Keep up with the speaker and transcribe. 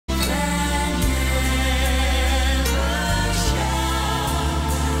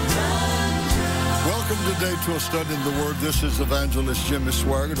today to a study in the Word. This is Evangelist Jimmy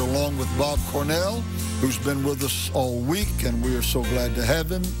Swagart along with Bob Cornell, who's been with us all week, and we are so glad to have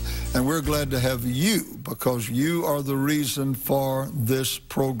him. And we're glad to have you because you are the reason for this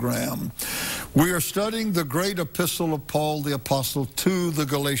program. We are studying the great epistle of Paul the Apostle to the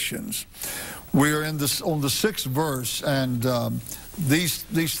Galatians. We are on the 6th verse, and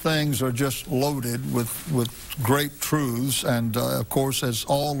these things are just loaded with great truths, and of course, as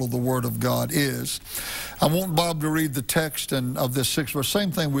all of the Word of God is. I want Bob to read the text of this 6th verse,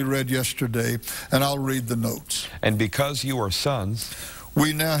 same thing we read yesterday, and I'll read the notes. And because you are sons,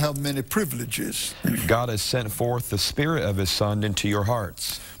 we now have many privileges. God has sent forth the Spirit of His Son into your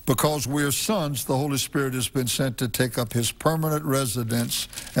hearts. Because we are sons, the Holy Spirit has been sent to take up His permanent residence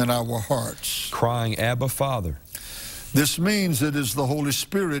in our hearts. Crying, Abba, Father. This means it is the Holy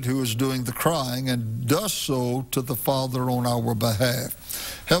Spirit who is doing the crying and does so to the Father on our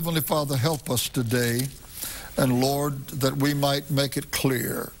behalf. Heavenly Father, help us today, and Lord, that we might make it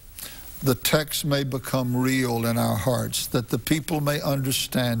clear. The text may become real in our hearts, that the people may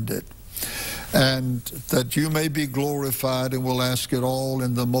understand it, and that you may be glorified, and we'll ask it all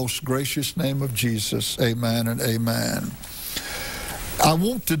in the most gracious name of Jesus. Amen and amen. I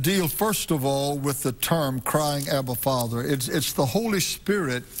want to deal, first of all, with the term crying Abba, Father. It's the Holy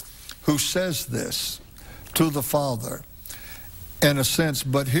Spirit who says this to the Father, in a sense,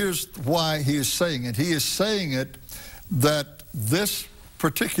 but here's why He is saying it. He is saying it that this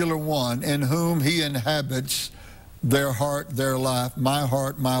particular one in whom He inhabits their heart, their life, my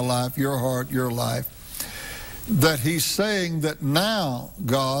heart, my life, your heart, your life, that He's saying that now,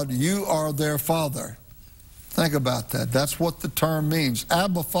 God, you are their Father. Think about that. That's what the term means.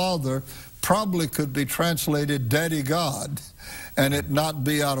 Abba, Father probably could be translated Daddy God, and it not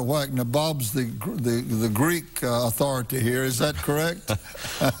be out of whack. Now, Bob's the Greek authority here. Is that correct?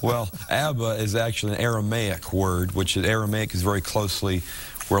 Well, Abba is actually an Aramaic word, which Aramaic is very closely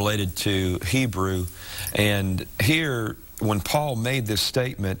related to Hebrew. And here, when Paul made this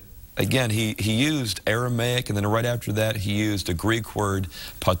statement, again, he used Aramaic, and then right after that, he used a Greek word,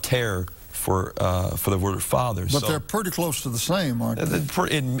 pater, for the word father. But so, they're pretty close to the same, aren't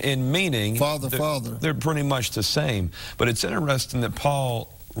they? In meaning, Father. They're pretty much the same. But it's interesting that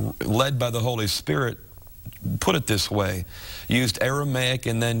Paul, led by the Holy Spirit, put it this way, used Aramaic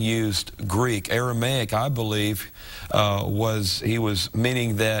and then used Greek. Aramaic, I believe, he was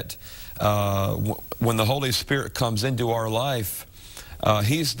meaning that when the Holy Spirit comes into our life,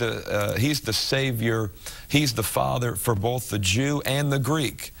 He's the Savior, He's the Father for both the Jew and the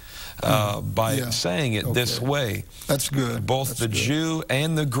Greek. Saying it this way. That's good. Both the Jew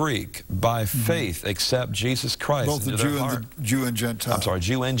and the Greek, by faith, accept Jesus Christ both into the their heart. Jew and Gentile. I'm sorry,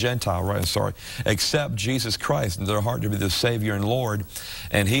 Jew and Gentile, right, I'm sorry. Accept Jesus Christ into their heart to be the Savior and Lord.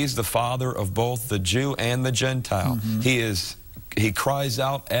 And He's the Father of both the Jew and the Gentile. He cries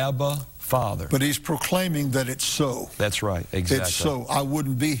out, Abba, Father. But He's proclaiming that it's so. That's right, exactly. It's so. I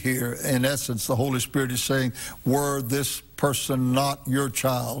wouldn't be here. In essence, the Holy Spirit is saying, were this person not your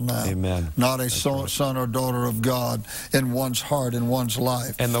child now? Amen. Not a son or daughter of God in one's heart, in one's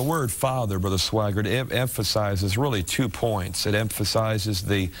life. And the word Father, Brother Swagart, it emphasizes really 2 points. It emphasizes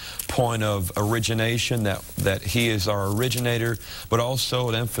the point of origination, that He is our originator, but also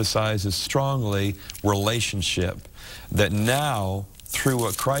it emphasizes strongly relationship. That now, through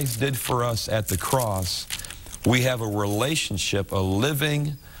what Christ did for us at the cross, we have a relationship, a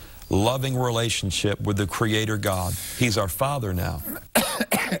living, loving relationship with the Creator God. He's our Father now.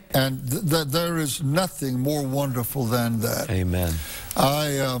 And there is nothing more wonderful than that. Amen.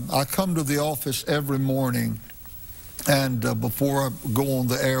 I come to the office every morning, and before I go on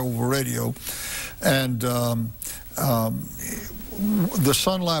the air over radio, and the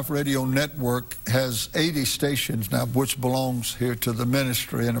Sun Life Radio Network has 80 stations now, which belongs here to the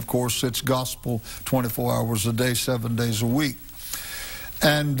ministry, and of course it's gospel 24 hours a day, 7 days a week.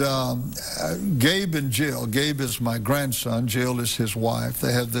 And Gabe and Jill, Gabe is my grandson, Jill is his wife.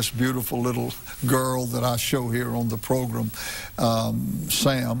 They have this beautiful little girl that I show here on the program.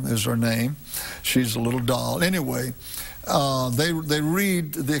 Sam is her name. She's a little doll. Anyway, they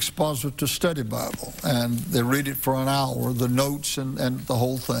read the Expositor Study Bible, and they read it for an hour, the notes and the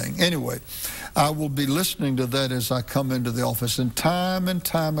whole thing. Anyway, I will be listening to that as I come into the office, and time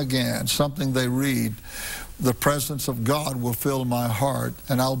again, something they read, the presence of God will fill my heart,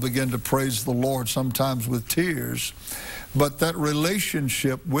 and I'll begin to praise the Lord, sometimes with tears. But that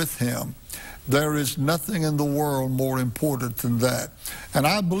relationship with Him, there is nothing in the world more important than that. And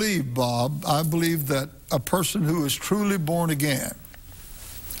I believe, Bob, I believe that a person who is truly born again,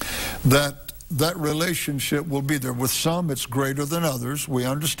 that relationship will be there. With some, it's greater than others. We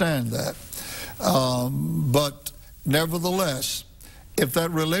understand that. But nevertheless, if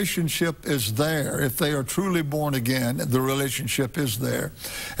that relationship is there, if they are truly born again, the relationship is there,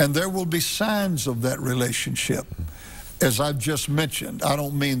 and there will be signs of that relationship. As I've just mentioned, I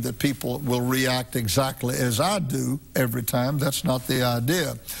don't mean that people will react exactly as I do every time. That's not the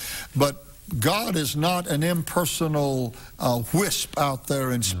idea. But God is not an impersonal wisp out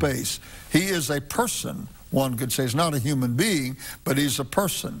there in space. He is a person. One could say he's not a human being, but he's a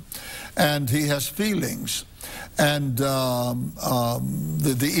person. And he has feelings. And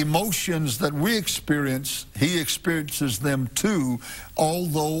the emotions that we experience, he experiences them too,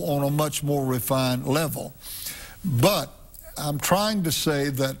 although on a much more refined level. But I'm trying to say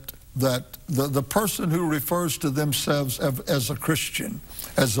that the person who refers to themselves as a Christian,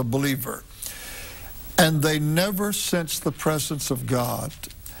 as a believer, and they never sense the presence of God,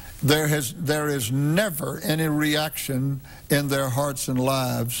 there is never any reaction in their hearts and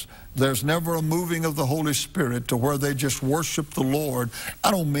lives. There's never a moving of the Holy Spirit to where they just worship the Lord.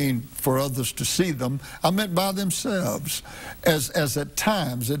 I don't mean for others to see them. I meant by themselves. As at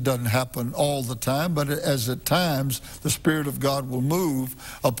times, it doesn't happen all the time, but as at times the Spirit of God will move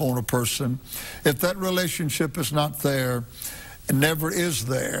upon a person. If that relationship is not there, it never is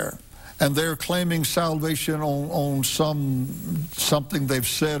there, and they're claiming salvation on something they've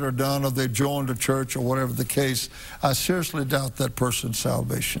said or done, or they've joined a church or whatever the case, I seriously doubt that person's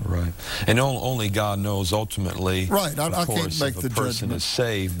salvation. Right. And only God knows ultimately, right. I can't make if the a person judgment. is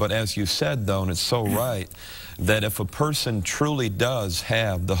saved. But as you said, though, and it's so right, that if a person truly does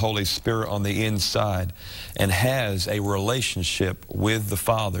have the Holy Spirit on the inside and has a relationship with the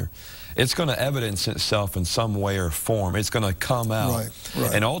Father, it's going to evidence itself in some way or form. It's going to come out. Right,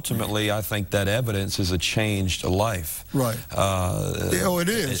 right. And ultimately, I think that evidence is a changed life. Right. It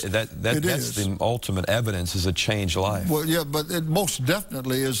is. That's the ultimate evidence, is a changed life. Well, yeah, but it most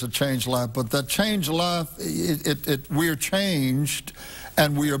definitely is a changed life. But that changed life, we're changed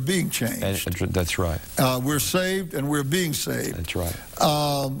and we are being changed. That's right. We're saved and we're being saved. That's right.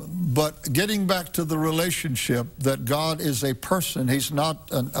 But getting back to the relationship, that God is a person. He's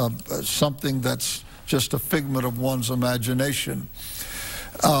not something that's just a figment of one's imagination.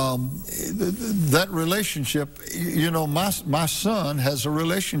 That relationship, you know, my son has a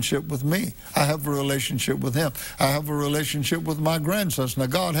relationship with me. I have a relationship with him. I have a relationship with my grandsons. Now,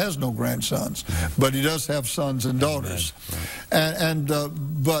 God has no grandsons, but he does have sons and daughters. Right.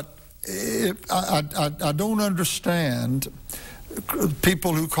 But I don't understand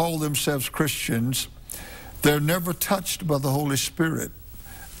people who call themselves Christians. They're never touched by the Holy Spirit.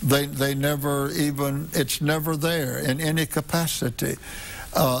 They never even, it's never there in any capacity.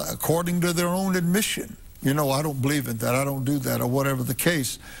 According to their own admission. You know, I don't believe in that, I don't do that, or whatever the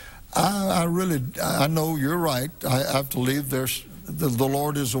case. I know you're right. I have to believe the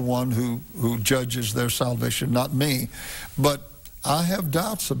Lord is the one who judges their salvation, not me. But I have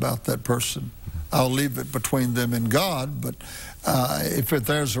doubts about that person. I'll leave it between them and God, but if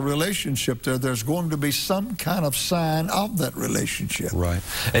there's a relationship there, there's going to be some kind of sign of that relationship. Right.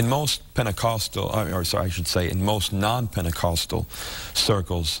 In most Pentecostal, or sorry, I should say, in most non-Pentecostal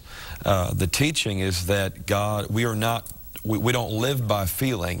circles, the teaching is that God, we don't live by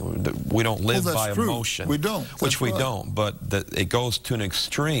feeling. We don't live by true. Emotion. We don't. Which we don't, but it goes to an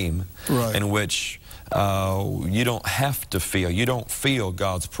extreme in which you don't have to feel. You don't feel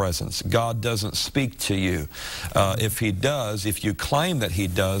God's presence. God doesn't speak to you. If he does, if you claim that he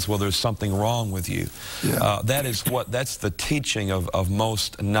does, well, there's something wrong with you. Yeah. That's the teaching of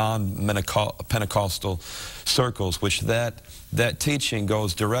most non-Pentecostal circles, which that teaching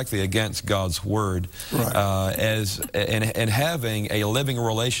goes directly against God's Word. Right. And having a living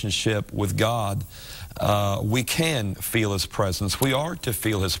relationship with God, we can feel his presence. We are to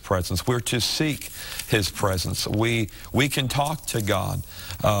feel his presence. We're to seek his presence. We can talk to God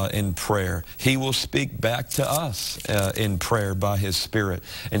in prayer. He will speak back to us in prayer by his Spirit.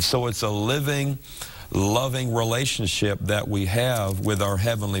 And so it's a living, loving relationship that we have with our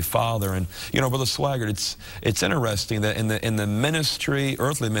Heavenly Father. And you know, Brother Swagart, it's interesting that in the ministry,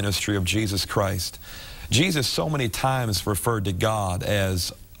 earthly ministry of Jesus Christ, Jesus so many times referred to God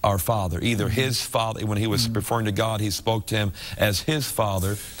as our Father, either his Father. When he was referring to God, he spoke to him as his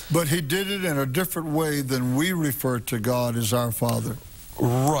Father. But he did it in a different way than we refer to God as our Father.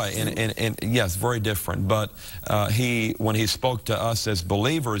 Right, and yes, very different. But when he spoke to us as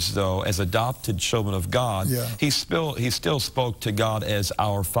believers, though, as adopted children of God, he still spoke to God as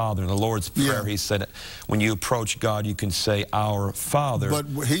our Father. In the Lord's Prayer, he said, when you approach God, you can say, our Father.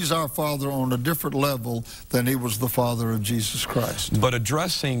 But he's our Father on a different level than he was the Father of Jesus Christ. But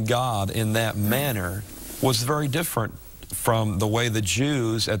addressing God in that manner was very different from the way the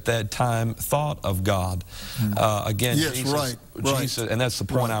Jews at that time thought of God. Again, yes, Jesus, and that's the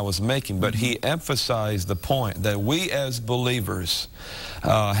point I was making, but he emphasized the point that we as believers,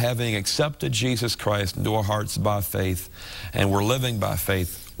 having accepted Jesus Christ into our hearts by faith, and we're living by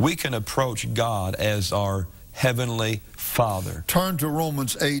faith, we can approach God as our Heavenly Father. Turn to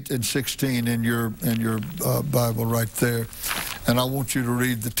Romans 8 and 16 in your Bible right there, and I want you to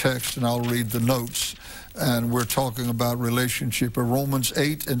read the text, and I'll read the notes. And we're talking about relationship. Romans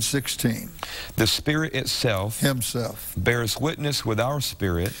 8 and 16. The Spirit itself, Himself, bears witness with our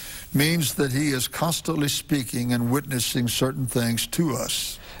spirit, means that He is constantly speaking and witnessing certain things to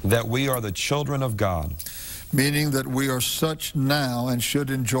us, that we are the children of God. Meaning that we are such now and should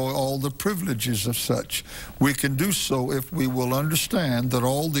enjoy all the privileges of such. We can do so if we will understand that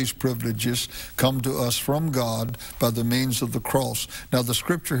all these privileges come to us from God by the means of the cross. Now, the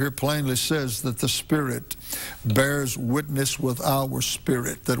scripture here plainly says that the Spirit bears witness with our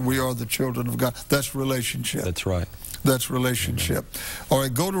spirit that we are the children of God. That's relationship. That's right. That's relationship. Amen. All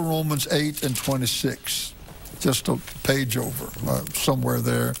right, go to Romans 8 and 26. Just a page over, somewhere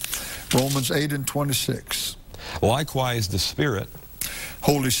there. Romans 8 and 26. Likewise, the Spirit,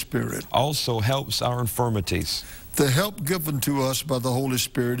 Holy Spirit, also helps our infirmities. The help given to us by the Holy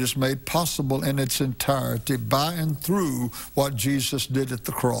Spirit is made possible in its entirety by and through what Jesus did at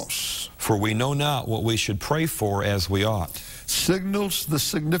the cross. For we know not what we should pray for as we ought. Signals the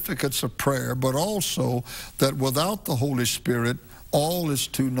significance of prayer, but also that without the Holy Spirit, all is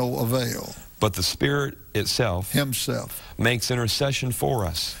to no avail. But the Spirit itself, Himself, makes intercession for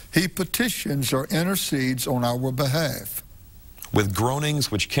us. He petitions or intercedes on our behalf, with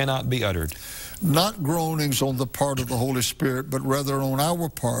groanings which cannot be uttered. Not groanings on the part of the Holy Spirit, but rather on our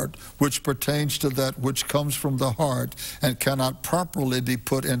part, which pertains to that which comes from the heart and cannot properly be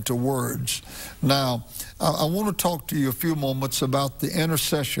put into words. Now, I want to talk to you a few moments about the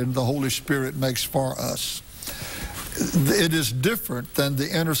intercession the Holy Spirit makes for us. It is different than the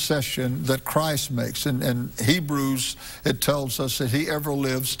intercession that Christ makes. In Hebrews, it tells us that He ever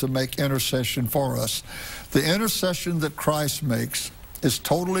lives to make intercession for us. The intercession that Christ makes is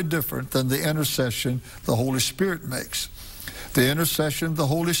totally different than the intercession the Holy Spirit makes. The intercession the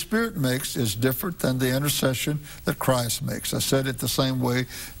Holy Spirit makes is different than the intercession that Christ makes. I said it the same way,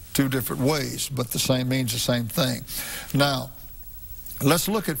 two different ways, but the same means the same thing. Now, let's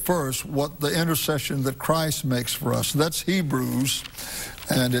look at first what the intercession that Christ makes for us. That's Hebrews,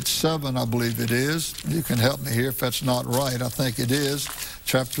 and it's 7, I believe it is. You can help me here if that's not right. I think it is.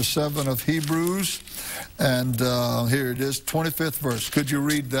 Chapter 7 of Hebrews, and here it is, 25th verse. Could you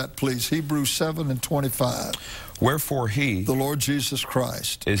read that, please? Hebrews 7 and 25. Wherefore He, the Lord Jesus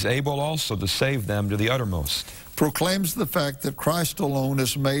Christ, is able also to save them to the uttermost. Proclaims the fact that Christ alone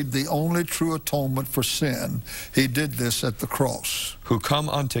is made the only true atonement for sin. He did this at the cross. Who come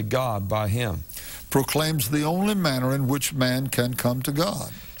unto God by Him. Proclaims the only manner in which man can come to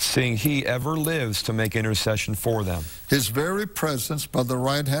God. Seeing He ever lives to make intercession for them. His very presence by the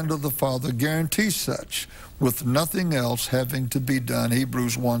right hand of the Father guarantees such, with nothing else having to be done.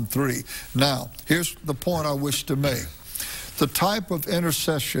 Hebrews 1:3. Now, here's the point I wish to make. The type of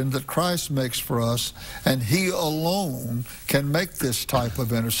intercession that Christ makes for us, and He alone can make this type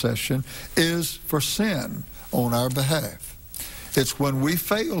of intercession, is for sin on our behalf. It's when we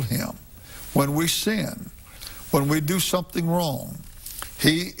fail Him, when we sin, when we do something wrong.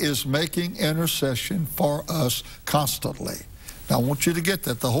 He is making intercession for us constantly. Now, I want you to get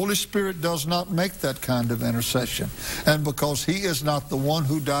that. The Holy Spirit does not make that kind of intercession. And because He is not the one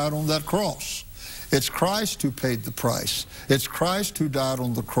who died on that cross, it's Christ who paid the price. It's Christ who died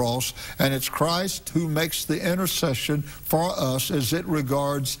on the cross, and it's Christ who makes the intercession for us as it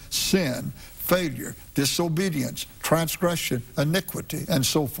regards sin, failure, disobedience, transgression, iniquity, and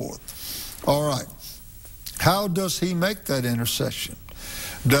so forth. All right. How does He make that intercession?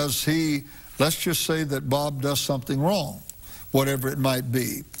 Does He, let's just say that Bob does something wrong, whatever it might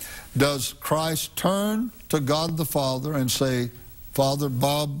be. Does Christ turn to God the Father and say, Father,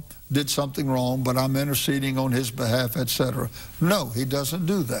 Bob did something wrong, but I'm interceding on his behalf, etc.? No, He doesn't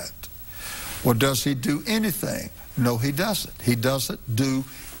do that. Well, does He do anything? No, He doesn't. He doesn't do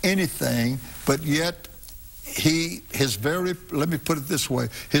anything, but yet let me put it this way,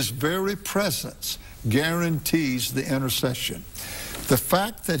 His very presence guarantees the intercession. The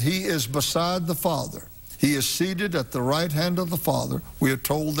fact that He is beside the Father, He is seated at the right hand of the Father. We are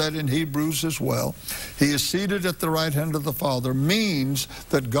told that in Hebrews as well. He is seated at the right hand of the Father means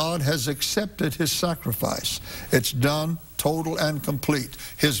that God has accepted His sacrifice. It's done, total and complete.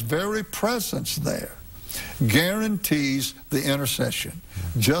 His very presence there guarantees the intercession.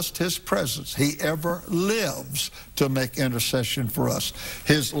 just his presence. He ever lives to make intercession for us.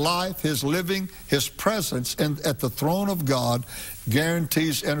 His life, his living, his presence at the throne of God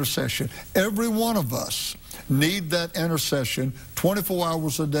guarantees intercession. Every one of us need that intercession 24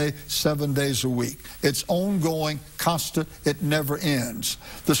 hours a day, 7 days a week. It's ongoing, constant, it never ends.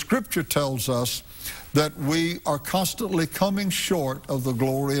 The scripture tells us that we are constantly coming short of the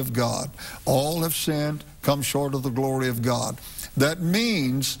glory of God. All have sinned, come short of the glory of God. That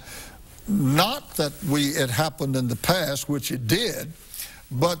means not that it happened in the past, which it did,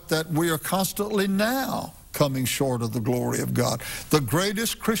 but that we are constantly now coming short of the glory of God. The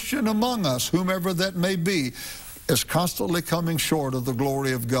greatest Christian among us, whomever that may be, is constantly coming short of the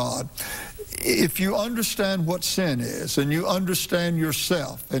glory of God. If you understand what sin is, and you understand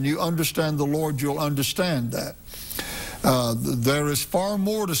yourself, and you understand the Lord, you'll understand that. There is far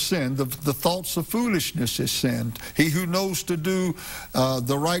more to sin. The thoughts of foolishness is sin. He who knows to do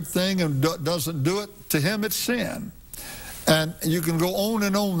the right thing and doesn't do it, to him it's sin. And you can go on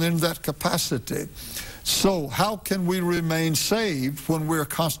and on in that capacity. So how can we remain saved when we're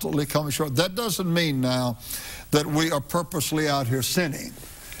constantly coming short? That doesn't mean now that we are purposely out here sinning.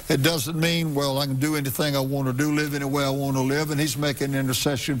 It doesn't mean, well, I can do anything I want to do, live any way I want to live, and he's making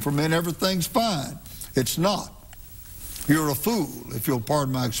intercession for me, and everything's fine. It's not. You're a fool, if you'll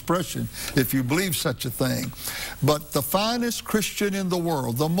pardon my expression, if you believe such a thing. But the finest Christian in the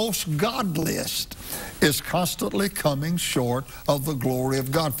world, the most godliest, is constantly coming short of the glory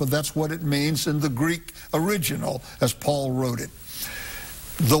of God. For that's what it means in the Greek original, as Paul wrote it.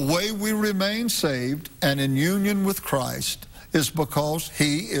 The way we remain saved and in union with Christ is because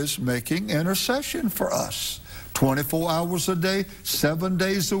he is making intercession for us. 24 hours a day, 7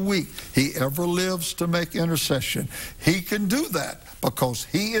 days a week. He ever lives to make intercession. He can do that because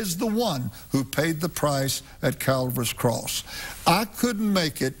he is the one who paid the price at Calvary's cross. I couldn't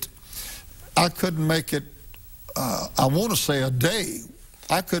make it, I want to say a day.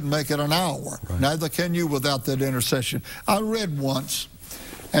 I couldn't make it an hour. Right. Neither can you without that intercession. I read once,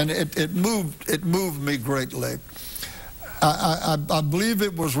 and it moved me greatly. I believe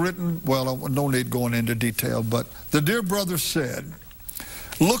it was written, well, I don't need going into detail, but the dear brother said,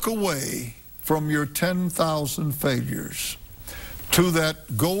 look away from your 10,000 failures to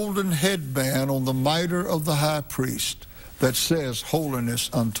that golden headband on the mitre of the high priest that says,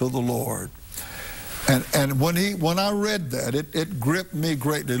 holiness unto the Lord. And when I read that, it gripped me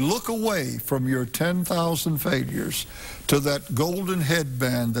greatly. Look away from your 10,000 failures to that golden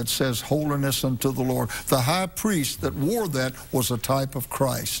headband that says holiness unto the Lord. The high priest that wore that was a type of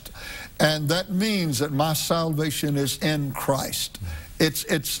Christ. And that means that my salvation is in Christ.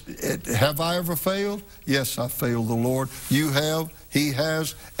 Have I ever failed? Yes, I failed the Lord. You have, he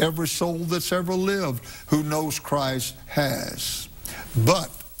has, every soul that's ever lived who knows Christ has. But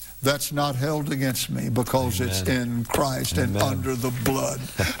that's not held against me because Amen. It's in Christ Amen. And under the blood.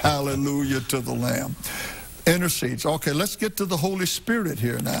 Hallelujah to the Lamb. Intercedes. Okay, let's get to the Holy Spirit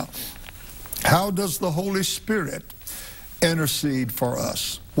here now. How does the Holy Spirit intercede for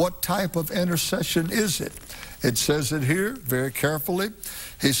us? What type of intercession is it? It says it here very carefully.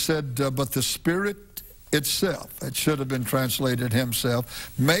 He said, but the Spirit itself, it should have been translated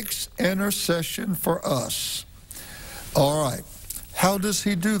himself, makes intercession for us. All right. How does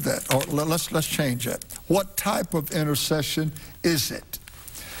he do that? Or let's change that. What type of intercession is it?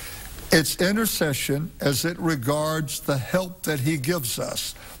 It's intercession as it regards the help that he gives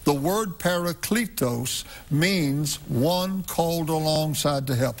us. The word parakletos means one called alongside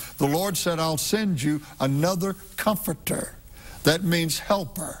to help. The Lord said, I'll send you another comforter. That means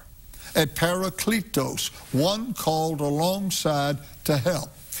helper. A parakletos, one called alongside to help.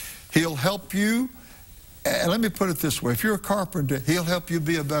 He'll help you. And let me put it this way. If you're a carpenter, he'll help you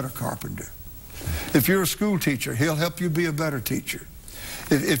be a better carpenter. If you're a school teacher, he'll help you be a better teacher.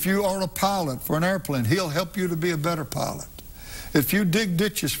 If you are a pilot for an airplane, he'll help you to be a better pilot. If you dig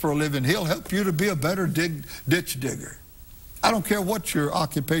ditches for a living, he'll help you to be a better ditch digger. I don't care what your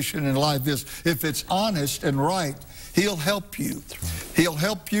occupation in life is. If it's honest and right, he'll help you. Right. He'll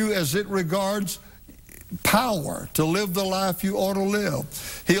help you as it regards power to live the life you ought to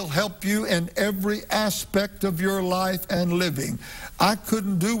live. He'll help you in every aspect of your life and living. I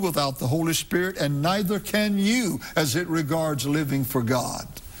couldn't do without the Holy Spirit, and neither can you as it regards living for God.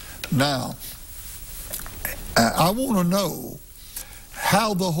 Now, I want to know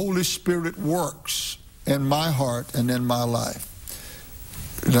how the Holy Spirit works in my heart and in my life.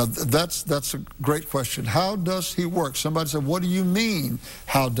 Now, that's a great question. How does he work? Somebody said, what do you mean,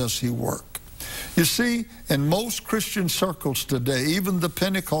 how does he work? You see, in most Christian circles today, even the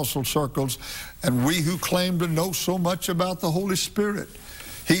Pentecostal circles, and we who claim to know so much about the Holy Spirit,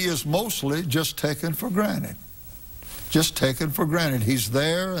 he is mostly just taken for granted. Just taken for granted. He's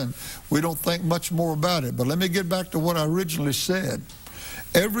there, and we don't think much more about it. But let me get back to what I originally said.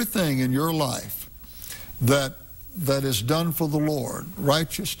 Everything in your life that is done for the Lord,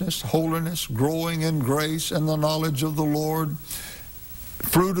 righteousness, holiness, growing in grace and the knowledge of the Lord,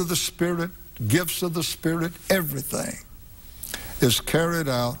 fruit of the Spirit, gifts of the Spirit, everything is carried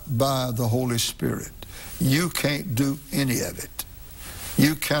out by the Holy Spirit. You can't do any of it.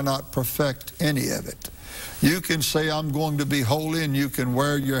 You cannot perfect any of it. You can say, I'm going to be holy, and you can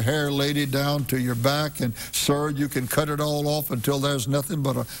wear your hair lady down to your back, and, sir, you can cut it all off until there's nothing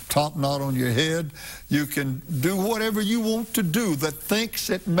but a top knot on your head. You can do whatever you want to do that thinks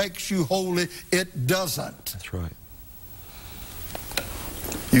it makes you holy. It doesn't. That's right.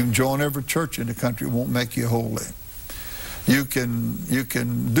 You can join every church in the country. It won't make you holy. You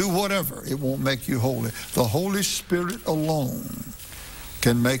can do whatever. It won't make you holy. The Holy Spirit alone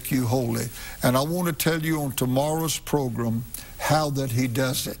can make you holy. And I want to tell you on tomorrow's program how that he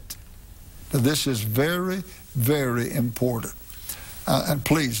does it. Now, this is very, very important. And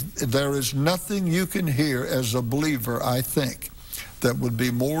please, there is nothing you can hear as a believer, I think, that would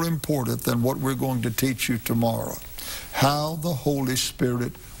be more important than what we're going to teach you tomorrow. How the Holy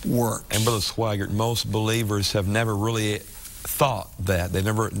Spirit works. And Brother Swagart, most believers have never really thought that.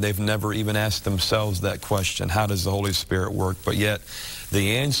 They've never even asked themselves that question, how does the Holy Spirit work? But yet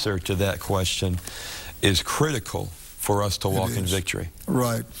the answer to that question is critical for us to walk in victory.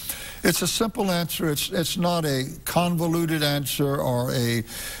 Right. It's a simple answer. It's not a convoluted answer or a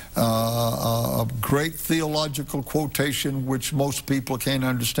great theological quotation which most people can't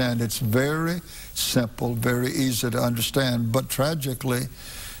understand. It's very simple, very easy to understand. But tragically,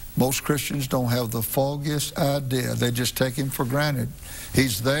 most Christians don't have the foggiest idea. They just take him for granted.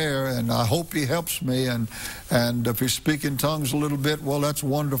 He's there, and I hope he helps me. And if he speaks in tongues a little bit, well, that's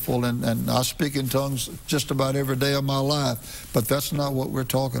wonderful. And I speak in tongues just about every day of my life. But that's not what we're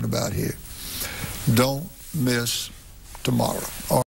talking about here. Don't miss tomorrow.